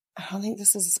 I don't think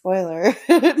this is a spoiler.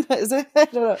 Is it? I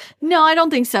don't know. No, I don't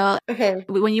think so. Okay.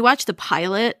 When you watch the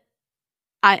pilot,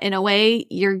 in a way,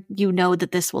 you know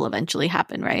that this will eventually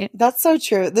happen, right? That's so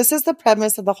true. This is the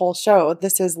premise of the whole show.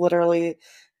 This is literally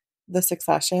the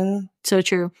succession. So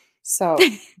true. So,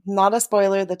 not a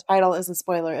spoiler. The title is a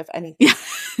spoiler, if anything. Yeah.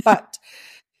 But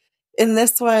in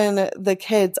this one, the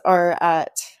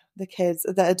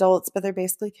adults, but they're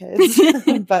basically kids.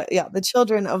 But yeah, the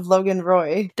children of Logan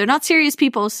Roy. They're not serious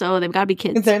people, so they've got to be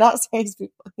kids. They're not serious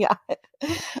people. Yeah.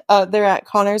 They're at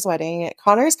Connor's wedding.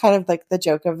 Connor's kind of like the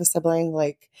joke of the sibling.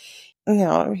 Like, you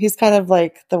know, he's kind of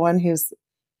like the one who's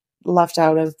left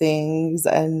out of things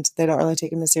and they don't really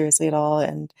take him as seriously at all.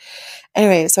 And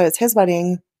anyway, so it's his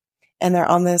wedding and they're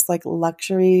on this like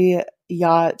luxury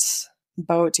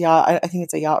boat yacht. I think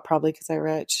it's a yacht probably because they're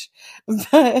rich.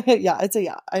 But yeah, it's a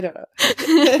yacht. I don't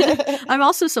know. I'm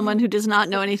also someone who does not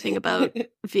know anything about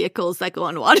vehicles that go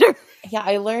on water. Yeah,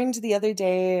 I learned the other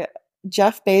day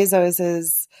Jeff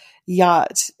Bezos's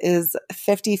yacht is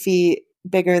 50 feet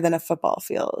bigger than a football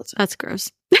field. That's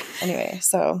gross. Anyway,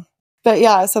 so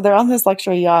they're on this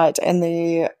luxury yacht and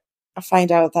they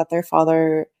find out that their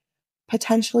father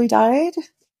potentially died.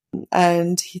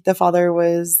 And the father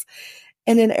was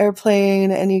in an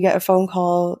airplane and you get a phone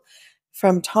call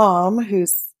from Tom,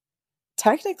 who's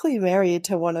technically married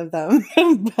to one of them.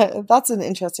 But that's an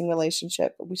interesting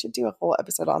relationship. We should do a whole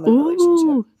episode on the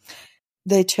relationship.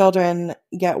 The children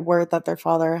get word that their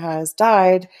father has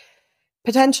died,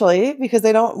 potentially, because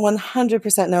they don't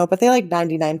 100% know, but they like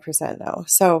 99% know.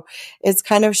 So it's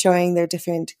kind of showing their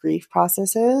different grief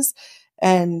processes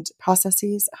and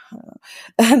processes,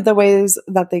 and the ways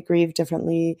that they grieve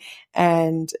differently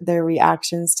and their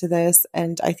reactions to this.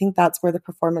 And I think that's where the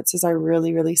performances are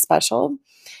really, really special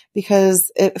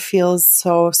because it feels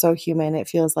so, so human. It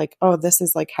feels like, oh, this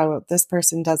is like how this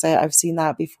person does it. I've seen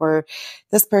that before.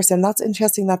 This person, that's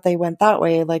interesting that they went that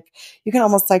way. Like you can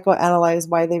almost psychoanalyze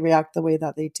why they react the way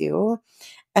that they do.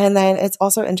 And then it's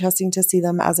also interesting to see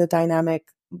them as a dynamic,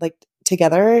 like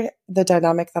together, the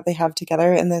dynamic that they have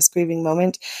together in this grieving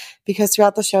moment, because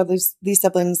throughout the show, these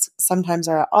siblings sometimes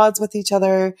are at odds with each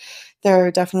other. There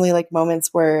are definitely like moments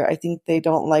where I think they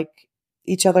don't like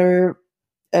each other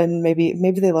and maybe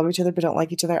they love each other, but don't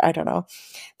like each other. I don't know.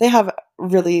 They have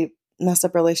really messed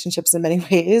up relationships in many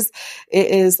ways. It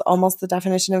is almost the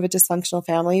definition of a dysfunctional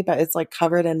family, but it's like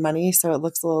covered in money. So it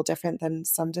looks a little different than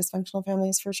some dysfunctional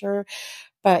families for sure.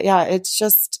 But yeah, it's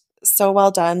just so well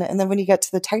done. And then when you get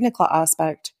to the technical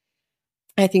aspect,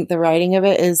 I think the writing of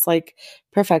it is like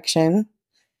perfection.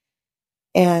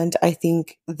 And I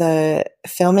think the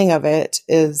filming of it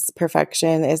is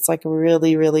perfection. It's like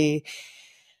really, really,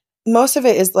 most of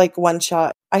it is like one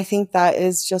shot. I think that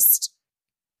is just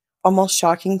almost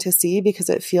shocking to see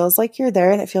because it feels like you're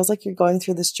there and it feels like you're going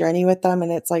through this journey with them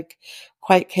and it's like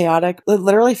quite chaotic. It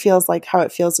literally feels like how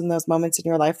it feels in those moments in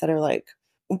your life that are like,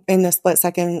 in a split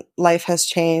second, life has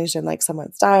changed and like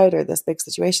someone's died or this big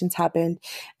situation's happened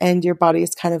and your body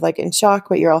is kind of like in shock,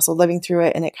 but you're also living through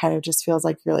it. And it kind of just feels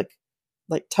like you're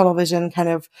like tunnel vision, kind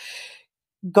of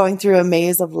going through a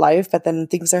maze of life, but then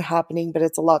things are happening, but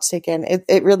it's a lot to take in.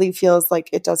 It really feels like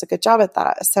it does a good job at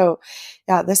that. So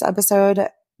yeah, this episode,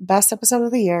 best episode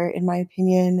of the year, in my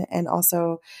opinion, and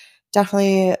also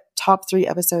definitely top 3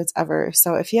 episodes ever.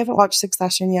 So if you haven't watched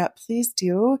Succession yet, please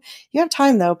do. You have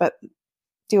time though, but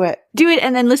do it. Do it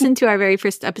and then listen to our very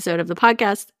first episode of the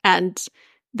podcast and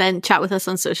then chat with us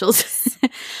on socials.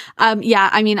 Yeah,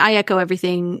 I mean, I echo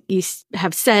everything you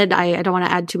have said. I don't want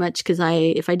to add too much because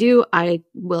if I do, I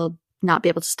will not be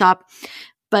able to stop.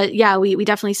 But yeah, we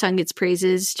definitely sung its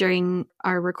praises during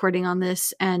our recording on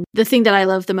this. And the thing that I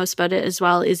love the most about it as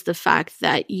well is the fact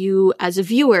that you as a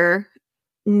viewer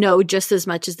know just as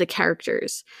much as the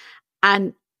characters.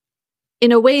 And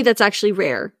in a way that's actually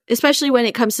rare, especially when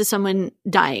it comes to someone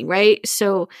dying, right?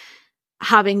 So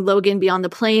having Logan be on the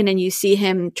plane and you see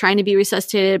him trying to be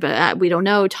resuscitated, but we don't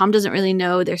know. Tom doesn't really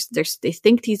know. They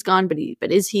think he's gone,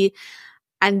 but is he?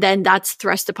 And then that's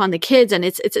thrust upon the kids, and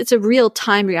it's a real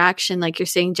time reaction, like you're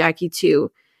saying, Jackie,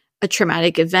 to a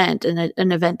traumatic event and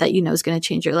an event that you know is going to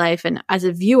change your life. And as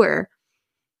a viewer,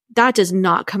 that does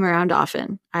not come around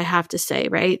often, I have to say,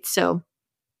 right? So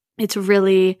it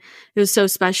was so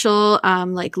special.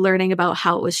 Like learning about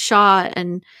how it was shot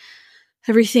and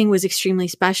everything was extremely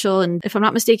special. And if I'm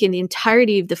not mistaken, the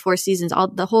entirety of the 4 seasons,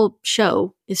 the whole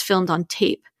show is filmed on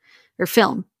tape or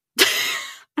film.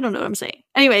 I don't know what I'm saying.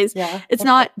 Anyways, yeah. It's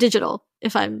not digital,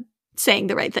 if I'm saying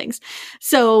the right things.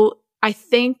 So I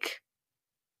think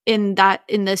in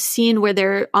the scene where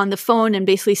they're on the phone and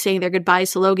basically saying their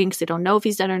goodbyes to Logan because they don't know if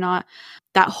he's dead or not,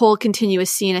 that whole continuous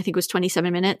scene, I think, was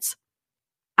 27 minutes.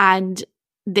 And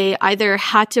they either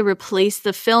had to replace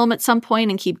the film at some point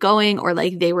and keep going, or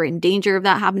like they were in danger of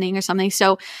that happening or something.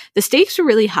 So the stakes were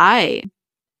really high.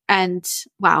 And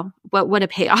wow, what a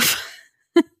payoff.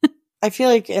 I feel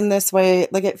like in this way,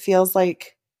 like it feels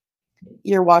like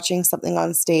you're watching something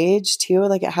on stage too.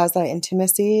 Like it has that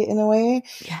intimacy in a way.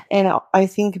 Yeah. And I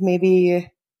think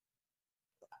maybe,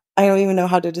 I don't even know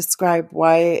how to describe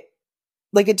why,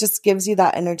 like it just gives you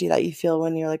that energy that you feel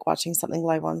when you're like watching something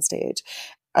live on stage.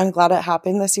 I'm glad it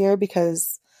happened this year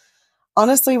because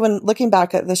honestly, when looking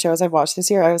back at the shows I've watched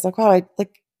this year, I was like, wow, I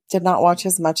like did not watch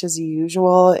as much as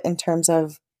usual in terms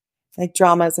of like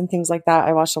dramas and things like that.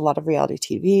 I watched a lot of reality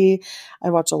TV. I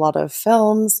watched a lot of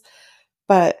films,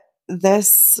 but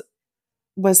this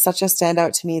was such a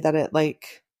standout to me that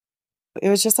it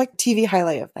was just like TV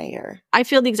highlight of my year. I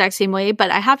feel the exact same way,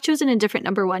 but I have chosen a different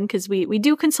number one because we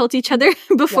do consult each other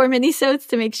before mini-sodes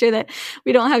to make sure that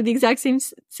we don't have the exact same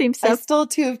stuff. I stole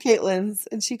 2 of Caitlin's,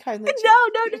 and she kind of no,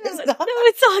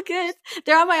 it's all good.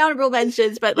 They're on my honorable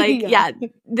mentions, but like,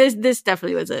 this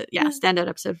definitely was a standout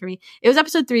episode for me. It was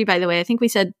episode 3, by the way. I think we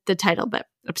said the title, but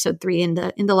episode 3 in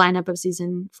the lineup of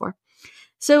season 4.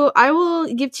 So I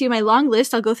will give to you my long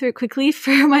list. I'll go through it quickly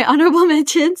for my honorable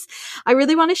mentions. I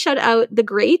really want to shout out The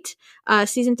Great,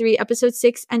 season 3, episode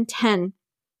 6 and 10.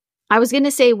 I was going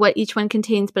to say what each one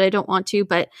contains, but I don't want to.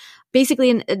 But basically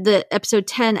in the episode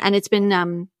 10, and it's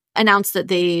been announced that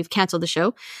they've canceled the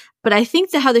show. But I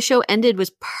think that how the show ended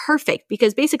was perfect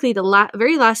because basically the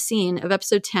very last scene of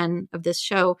episode 10 of this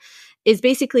show is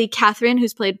basically Catherine,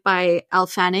 who's played by Elle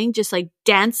Fanning, just like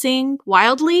dancing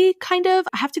wildly, kind of.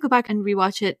 I have to go back and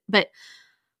rewatch it, but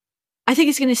I think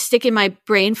it's going to stick in my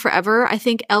brain forever. I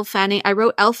think Elle Fanning, I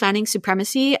wrote Elle Fanning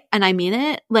supremacy, and I mean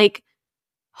it. Like,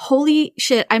 holy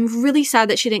shit. I'm really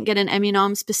sad that she didn't get an Emmy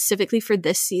nom specifically for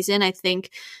this season. I think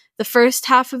the first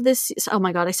half of this, oh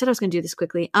my God, I said I was going to do this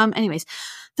quickly. Anyways,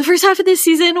 the first half of this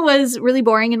season was really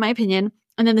boring in my opinion.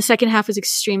 And then the second half was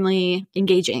extremely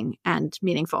engaging and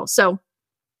meaningful. So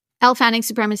Elle Fanning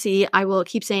supremacy, I will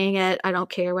keep saying it. I don't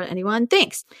care what anyone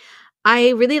thinks.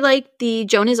 I really liked the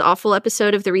Joan is Awful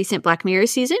episode of the recent Black Mirror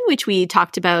season, which we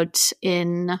talked about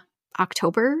in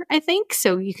October, I think.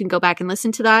 So you can go back and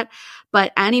listen to that.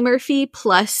 But Annie Murphy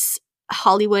plus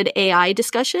Hollywood AI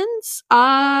discussions,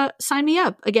 sign me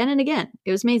up again and again.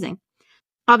 It was amazing.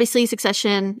 Obviously,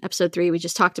 Succession, episode 3, we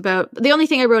just talked about. The only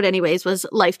thing I wrote anyways was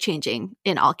life-changing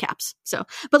in all caps. So,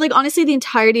 but like honestly, the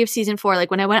entirety of season 4,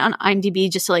 like when I went on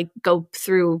IMDb just to like go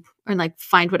through and like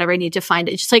find whatever I need to find,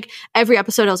 it just like every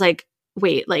episode I was like,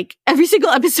 wait, like every single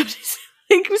episode is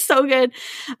like so good.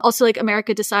 Also, like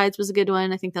America Decides was a good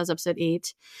one. I think that was episode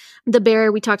 8. The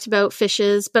Bear, we talked about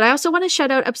fishes, but I also want to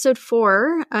shout out episode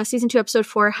 4, season 2, episode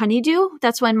 4, Honeydew.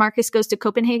 That's when Marcus goes to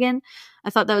Copenhagen.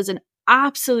 I thought that was an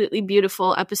absolutely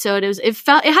beautiful episode. It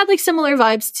had like similar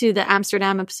vibes to the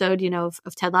Amsterdam episode, you know,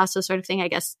 of Ted Lasso sort of thing, I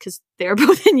guess, because they were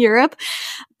both in Europe.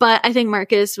 But I think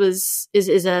Marcus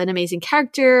is an amazing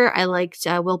character. I liked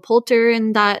Will Poulter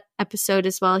in that episode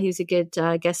as well. He was a good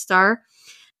guest star.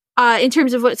 In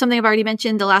terms of something I've already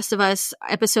mentioned, The Last of Us,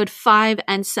 episode 5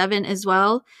 and 7 as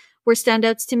well were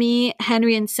standouts to me.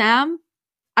 Henry and Sam.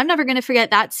 I'm never going to forget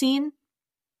that scene.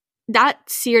 That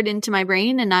seared into my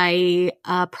brain, and I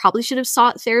probably should have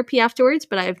sought therapy afterwards,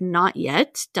 but I have not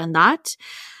yet done that.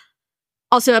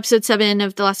 Also, episode 7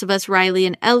 of The Last of Us, Riley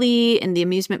and Ellie in the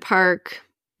amusement park.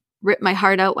 Rip my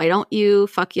heart out, why don't you?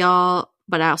 Fuck y'all,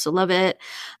 but I also love it.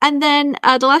 And then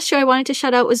the last show I wanted to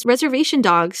shout out was Reservation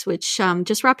Dogs, which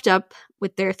just wrapped up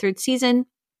with their 3rd season.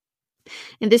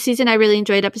 In this season, I really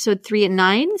enjoyed episode 3 and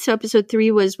 9. So episode 3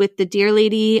 was with the Dear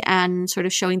Lady and sort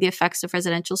of showing the effects of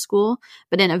residential school,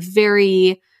 but in a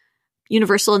very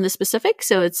universal and the specific.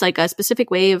 So it's like a specific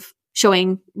way of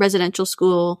showing residential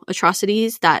school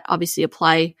atrocities that obviously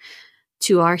apply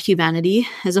to our humanity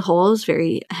as a whole. Is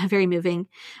very, very moving.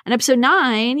 And episode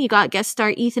 9, you got guest star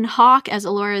Ethan Hawke as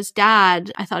Alora's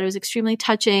dad. I thought it was extremely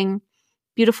touching.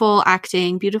 Beautiful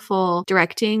acting, beautiful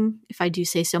directing, if I do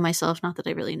say so myself. Not that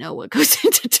I really know what goes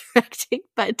into directing,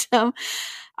 but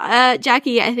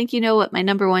Jackie, I think you know what my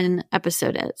number 1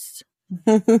 episode is.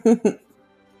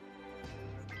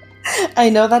 I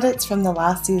know that it's from the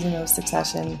last season of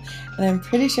Succession, and I'm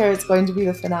pretty sure it's going to be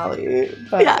the finale,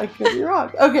 but yeah. I could be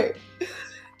wrong. Okay.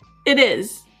 It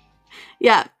is.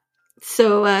 Yeah.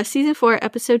 So season 4,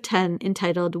 episode 10,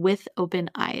 entitled With Open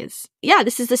Eyes. Yeah,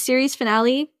 this is the series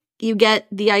finale. You get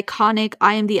the iconic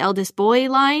I am the eldest boy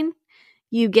line.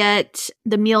 You get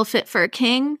the meal fit for a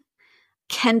king.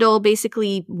 Kendall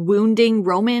basically wounding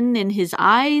Roman in his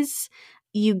eyes.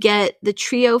 You get the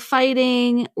trio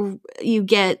fighting. You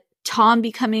get Tom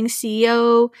becoming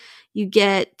CEO. You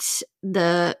get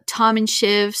the Tom and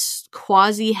Shiv's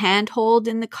quasi handhold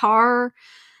in the car.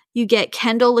 You get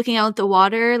Kendall looking out at the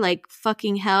water like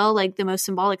fucking hell, like the most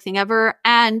symbolic thing ever.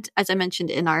 And as I mentioned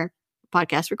in our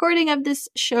podcast recording of this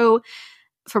show,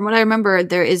 from what I remember,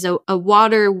 there is a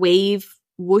water wave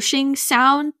whooshing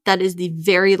sound that is the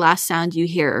very last sound you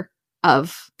hear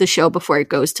of the show before it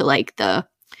goes to like the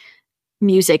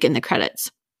music in the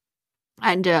credits.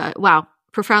 And wow,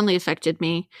 profoundly affected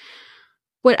me.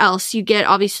 What else? You get,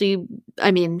 obviously,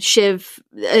 I mean, Shiv,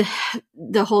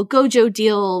 the whole Gojo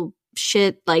deal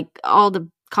shit, like all the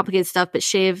complicated stuff, but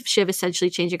Shiv essentially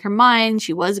changing her mind.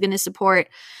 She was going to support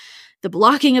the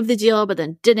blocking of the deal, but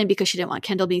then didn't because she didn't want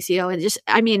Kendall being CEO. And just,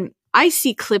 I mean, I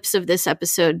see clips of this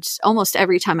episode almost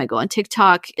every time I go on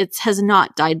TikTok. It has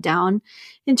not died down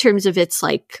in terms of its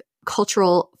like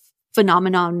cultural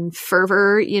phenomenon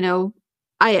fervor, you know.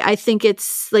 I think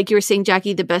it's, like you were saying,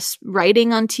 Jackie, the best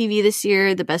writing on TV this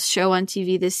year, the best show on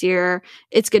TV this year.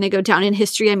 It's going to go down in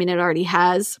history. I mean, it already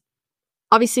has.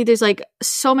 Obviously, there's like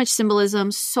so much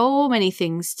symbolism, so many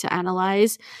things to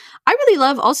analyze. I really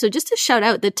love also, just to shout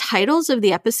out, the titles of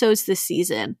the episodes this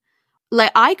season.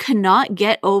 Like, I cannot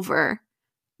get over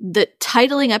the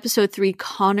titling episode 3,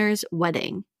 Connor's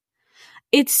Wedding.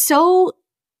 It's so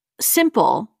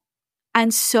simple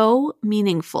and so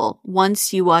meaningful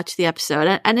once you watch the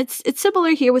episode. And it's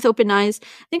similar here with Open Eyes.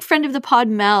 I think friend of the pod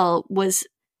Mel was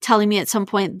telling me at some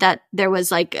point that there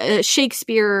was like a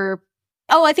Shakespeare,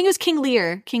 I think it was King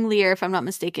Lear, if I'm not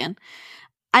mistaken.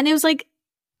 And it was like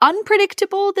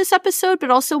unpredictable, this episode,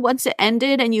 but also once it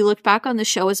ended and you look back on the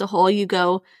show as a whole, you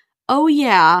go, oh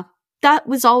yeah, that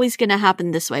was always going to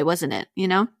happen this way, wasn't it? You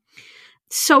know?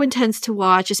 So intense to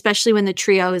watch, especially when the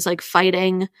trio is like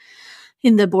fighting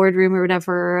in the boardroom or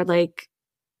whatever. Like,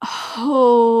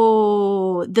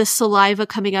 oh, the saliva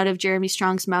coming out of Jeremy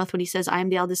Strong's mouth when he says, I'm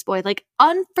the eldest boy. Like,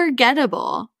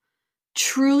 unforgettable.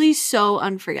 Truly so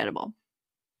unforgettable.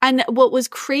 And what was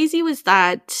crazy was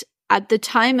that at the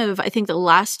time of, I think, the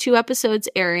last 2 episodes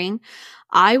airing,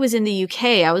 I was in the UK.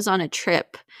 I was on a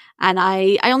trip. And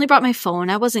I only brought my phone.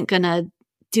 I wasn't going to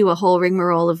do a whole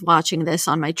rigmarole of watching this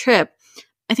on my trip.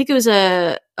 I think it was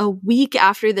a week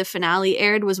after the finale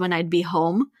aired was when I'd be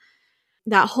home.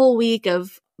 That whole week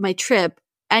of my trip,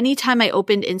 anytime I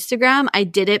opened Instagram, I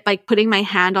did it by putting my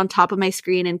hand on top of my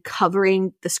screen and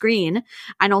covering the screen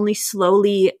and only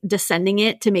slowly descending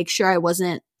it to make sure I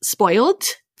wasn't spoiled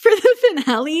for the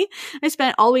finale. I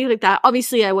spent all week like that.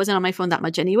 Obviously, I wasn't on my phone that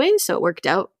much anyway, so it worked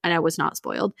out and I was not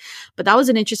spoiled. But that was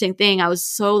an interesting thing. I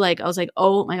was like,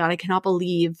 oh my God, I cannot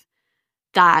believe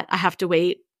that I have to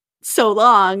wait so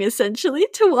long, essentially,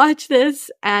 to watch this.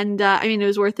 And I mean, it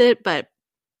was worth it, but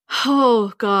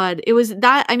oh God, it was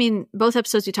that. I mean, both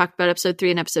episodes we talked about, episode 3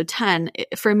 and episode 10,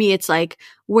 for me, it's like,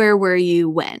 where were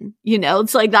you when? You know,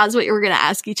 it's like, that's what you're going to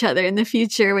ask each other in the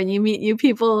future when you meet new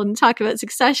people and talk about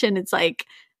Succession. It's like,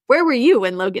 where were you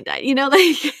when Logan died? You know,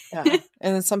 like. Yeah.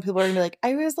 And then some people are going to be like,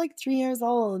 I was like 3 years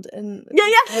old and yeah.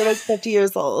 I was 50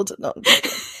 years old. No.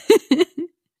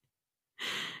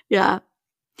 Yeah.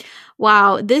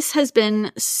 Wow, this has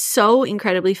been so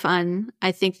incredibly fun.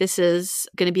 I think this is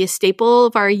going to be a staple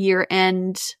of our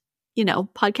year-end, you know,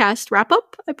 podcast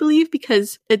wrap-up, I believe,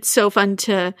 because it's so fun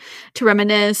to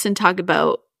reminisce and talk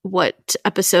about what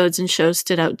episodes and shows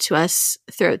stood out to us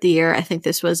throughout the year. I think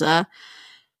this was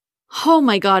oh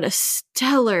my God, a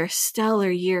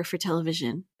stellar year for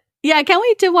television. Yeah, I can't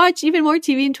wait to watch even more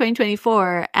TV in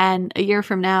 2024 and a year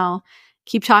from now,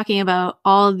 keep talking about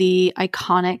all the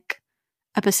iconic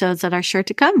episodes that are sure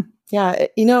to come. Yeah.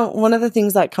 You know, one of the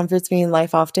things that comforts me in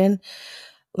life often,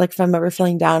 like if I'm ever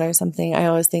feeling down or something, I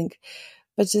always think,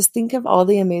 but just think of all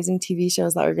the amazing TV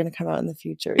shows that are going to come out in the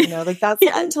future. You know, like that's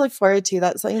something to look forward to.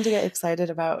 That's something to get excited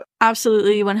about.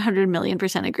 Absolutely.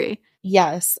 100,000,000% agree.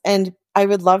 Yes. And I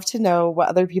would love to know what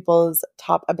other people's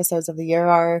top episodes of the year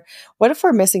are. What if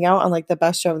we're missing out on like the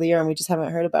best show of the year and we just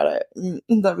haven't heard about it?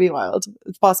 That'd be wild.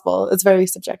 It's possible. It's very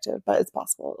subjective, but it's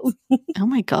possible. Oh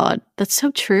my God. That's so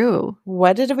true.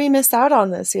 What did we miss out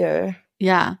on this year?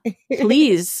 Yeah.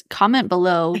 Please comment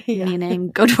below,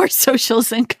 meaning go to our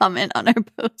socials and comment on our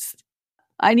post.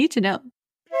 I need to know.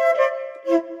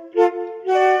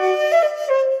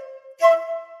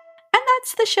 And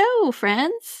that's the show,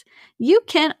 friends. You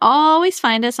can always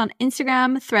find us on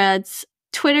Instagram, Threads,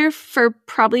 Twitter for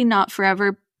probably not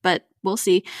forever, but we'll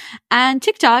see, and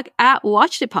TikTok at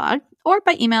WatchedItPod, or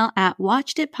by email at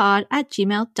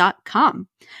watcheditpod@gmail.com.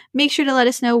 Make sure to let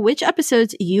us know which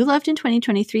episodes you loved in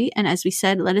 2023, and as we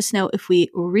said, let us know if we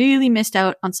really missed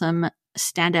out on some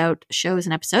standout shows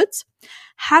and episodes.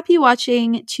 Happy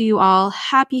watching to you all.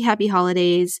 Happy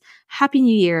holidays. Happy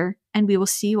New Year. And we will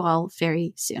see you all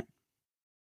very soon.